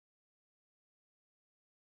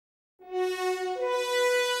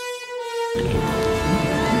Hi,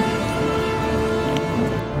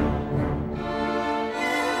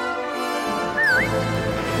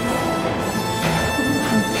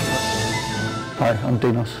 I'm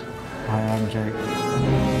Dinos. Hi, I'm Jake.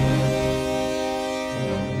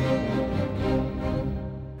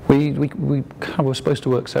 We kind of were supposed to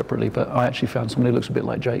work separately, but I actually found someone who looks a bit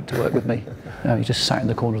like Jake to work with me. He just sat in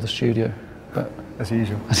the corner of the studio. But as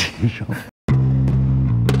usual. As usual.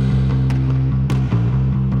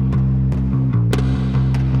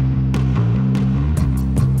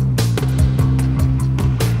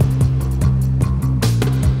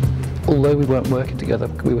 Although we weren't working together,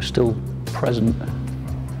 we were still present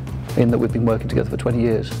in that we've been working together for 20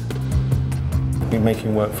 years. We've been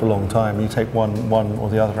making work for a long time. You take one or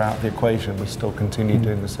the other out of the equation, we still continue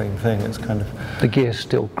doing the same thing. It's kind of... The gears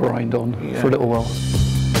still grind on for a little while.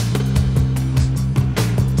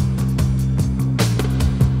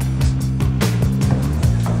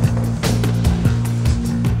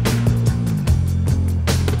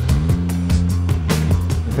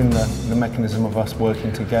 Within the mechanism of us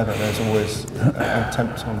working together, there's always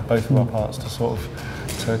attempts on both of our parts to sort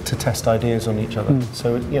of to test ideas on each other.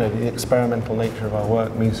 So, you know, the experimental nature of our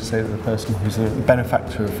work means to say that the person who's the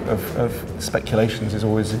benefactor of speculations is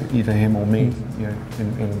always either him or me, you know,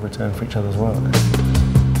 in return for each other's work.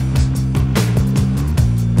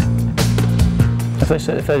 If they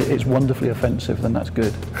said it's wonderfully offensive, then that's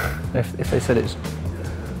good. If they said it's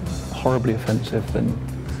horribly offensive, then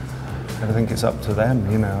I think it's up to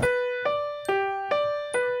them, you know.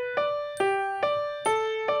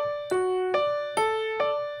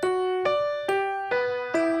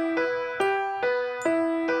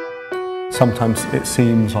 Sometimes it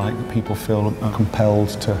seems like people feel compelled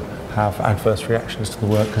to have adverse reactions to the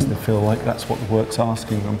work because they feel like that's what the work's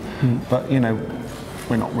asking them. But, you know,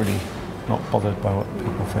 we're not bothered by what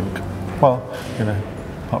people think. Well, you know,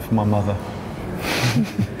 apart from my mother.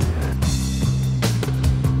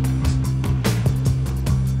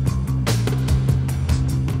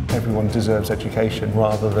 Everyone deserves education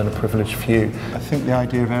rather than a privileged few. I think the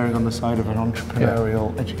idea of erring on the side of an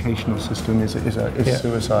entrepreneurial educational system is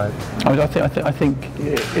suicide. I mean, I think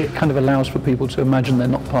it kind of allows for people to imagine they're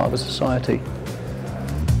not part of a society.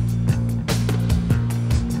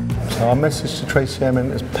 So our message to Tracey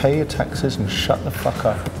Emin is pay your taxes and shut the fuck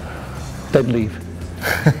up. Don't leave.